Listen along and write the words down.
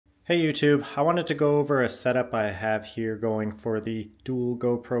Hey YouTube, I wanted to go over a setup I have here going for the dual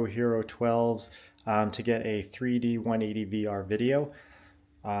GoPro Hero 12s to get a 3D 180 VR video.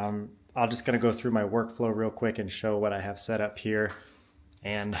 I'm just going to go through my workflow real quick and show what I have set up here.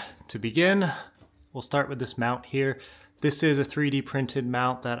 And to begin, we'll start with this mount here. This is a 3D printed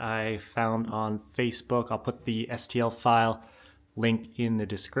mount that I found on Facebook. I'll put the STL file link in the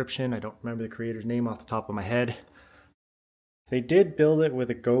description. I don't remember the creator's name off the top of my head. They did build it with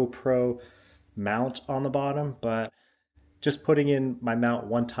a GoPro mount on the bottom, but just putting in my mount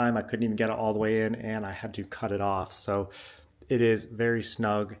one time, I couldn't even get it all the way in and I had to cut it off. So it is very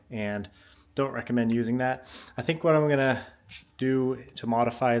snug and don't recommend using that. I think what I'm gonna do to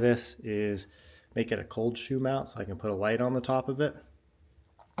modify this is make it a cold shoe mount so I can put a light on the top of it.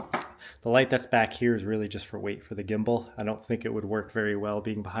 The light that's back here is really just for weight for the gimbal. I don't think it would work very well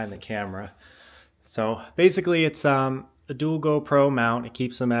being behind the camera. So basically it's a dual GoPro mount. It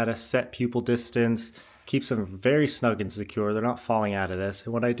keeps them at a set pupil distance, keeps them very snug and secure. They're not falling out of this.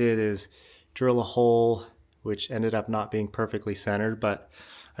 And what I did is drill a hole, which ended up not being perfectly centered, but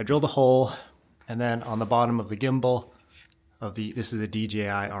I drilled a hole, and then on the bottom of the gimbal, this is a DJI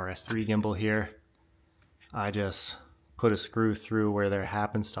RS3 gimbal here, I just put a screw through where there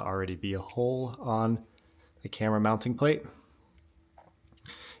happens to already be a hole on the camera mounting plate.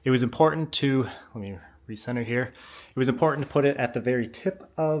 It was important to, let me recenter here. It was important to put it at the very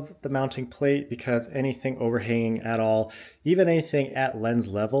tip of the mounting plate because anything overhanging at all, even anything at lens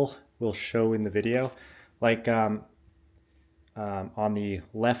level, will show in the video. Like on the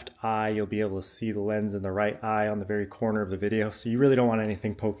left eye, you'll be able to see the lens in the right eye on the very corner of the video. So you really don't want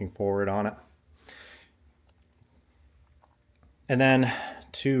anything poking forward on it. And then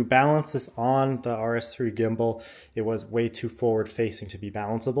to balance this on the RS3 gimbal, it was way too forward facing to be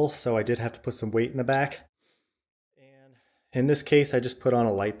balanceable, so I did have to put some weight in the back. And in this case, I just put on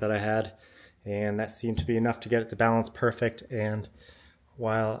a light that I had, and that seemed to be enough to get it to balance perfect. And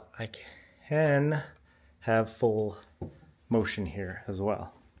while I can have full motion here as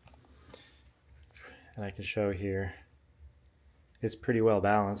well, and I can show here, it's pretty well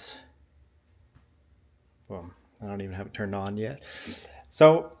balanced. Well, I don't even have it turned on yet.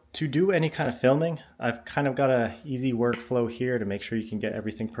 So to do any kind of filming, I've kind of got an easy workflow here to make sure you can get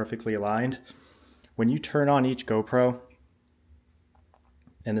everything perfectly aligned. When you turn on each GoPro,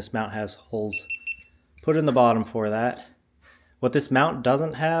 and this mount has holes put in the bottom for that, what this mount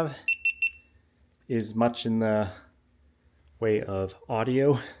doesn't have is much in the way of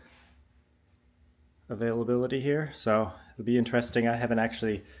audio availability here. So it'll be interesting. I haven't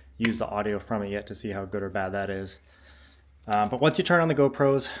actually used the audio from it yet to see how good or bad that is. But once you turn on the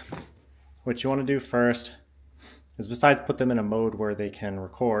GoPros, what you want to do first is, besides put them in a mode where they can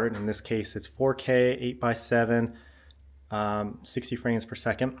record, in this case it's 4K, 8x7, 60 frames per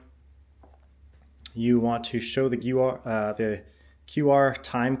second, you want to show the QR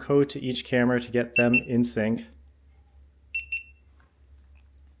time code to each camera to get them in sync.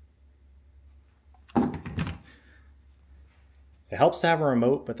 It helps to have a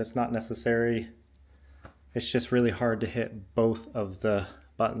remote, but that's not necessary. It's just really hard to hit both of the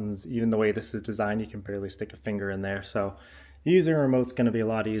buttons. Even the way this is designed, you can barely stick a finger in there. So using a remote's going to be a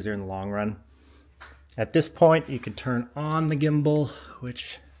lot easier in the long run. At this point, you can turn on the gimbal,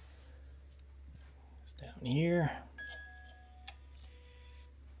 which is down here.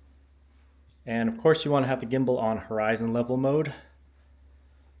 And of course, you want to have the gimbal on horizon level mode.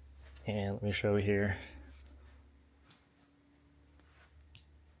 And let me show you here.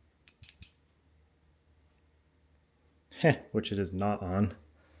 Which it is not on.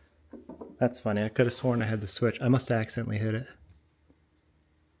 That's funny. I could have sworn I had the switch. I must have accidentally hit it.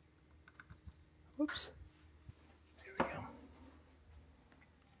 Whoops. Here we go.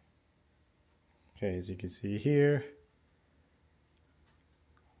 Okay, as you can see here,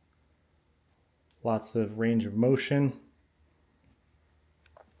 lots of range of motion.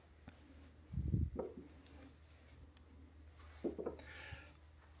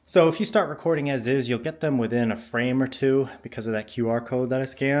 So if you start recording as is, you'll get them within a frame or two because of that QR code that I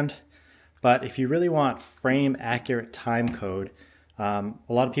scanned. But if you really want frame accurate time code, a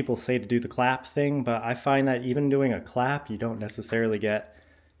lot of people say to do the clap thing, but I find that even doing a clap, you don't necessarily get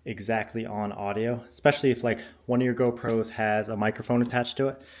exactly on audio, especially if like one of your GoPros has a microphone attached to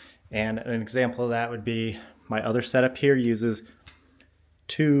it. And an example of that would be my other setup here uses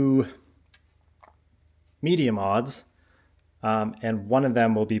two media mods. And one of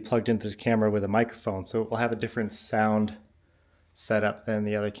them will be plugged into the camera with a microphone, so it will have a different sound setup than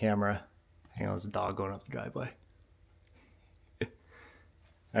the other camera. Hang on, there's a dog going up the driveway.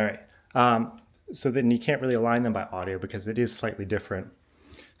 All right, so then you can't really align them by audio because it is slightly different.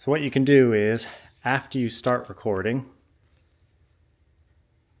 So what you can do is, after you start recording,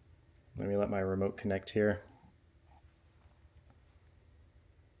 let me let my remote connect here.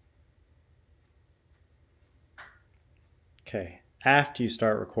 Okay, after you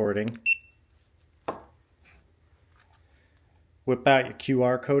start recording, whip out your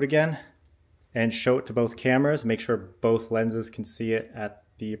QR code again and show it to both cameras. Make sure both lenses can see it at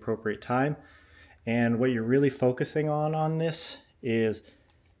the appropriate time. And what you're really focusing on this is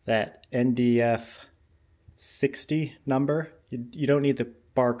that NDF60 number. You don't need the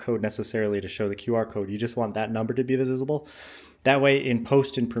barcode necessarily to show the QR code. You just want that number to be visible. That way in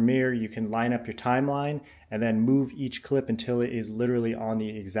post and Premiere you can line up your timeline and then move each clip until it is literally on the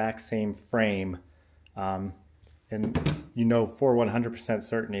exact same frame. And you know for 100%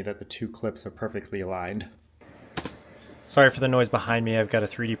 certainty that the two clips are perfectly aligned. Sorry for the noise behind me, I've got a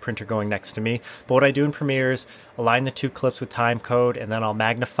 3D printer going next to me. But what I do in Premiere is align the two clips with time code, and then I'll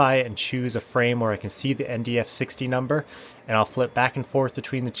magnify it and choose a frame where I can see the NDF60 number, and I'll flip back and forth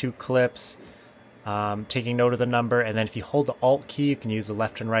between the two clips, taking note of the number, and then if you hold the Alt key, you can use the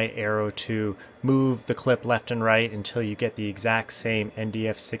left and right arrow to move the clip left and right until you get the exact same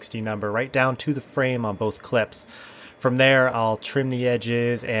NDF60 number right down to the frame on both clips. From there, I'll trim the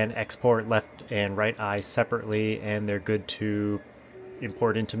edges and export left and right eyes separately, and they're good to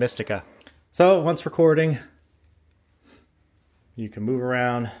import into Mystica. So once recording, you can move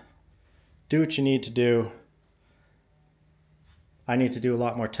around, do what you need to do. I need to do a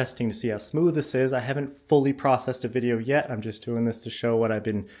lot more testing to see how smooth this is. I haven't fully processed a video yet. I'm just doing this to show what I've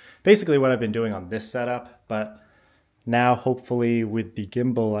been doing on this setup. But now hopefully with the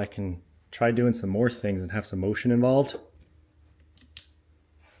gimbal I can try doing some more things and have some motion involved.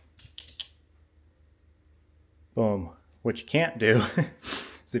 Boom. What you can't do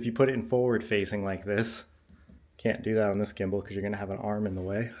is if you put it in forward facing like this, can't do that on this gimbal because you're going to have an arm in the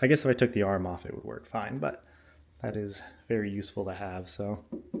way. I guess if I took the arm off it would work fine, but that is very useful to have. So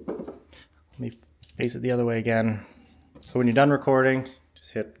let me face it the other way again. So when you're done recording,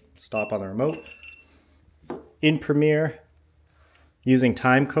 just hit stop on the remote. In Premiere, using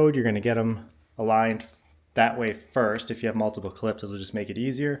time code, you're going to get them aligned that way first. If you have multiple clips, it'll just make it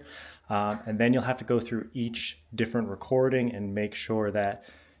easier. And then you'll have to go through each different recording and make sure that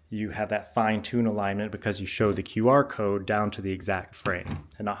you have that fine-tune alignment because you show the QR code down to the exact frame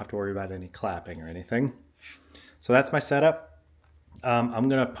and not have to worry about any clapping or anything. So that's my setup. I'm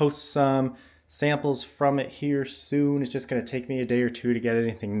going to post some samples from it here soon. It's just going to take me a day or two to get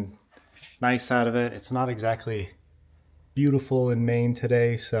anything nice out of it. It's not exactly beautiful in Maine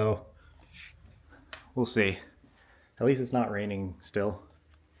today, so we'll see. At least it's not raining still.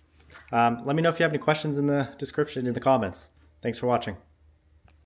 Let me know if you have any questions in the description, in the comments. Thanks for watching.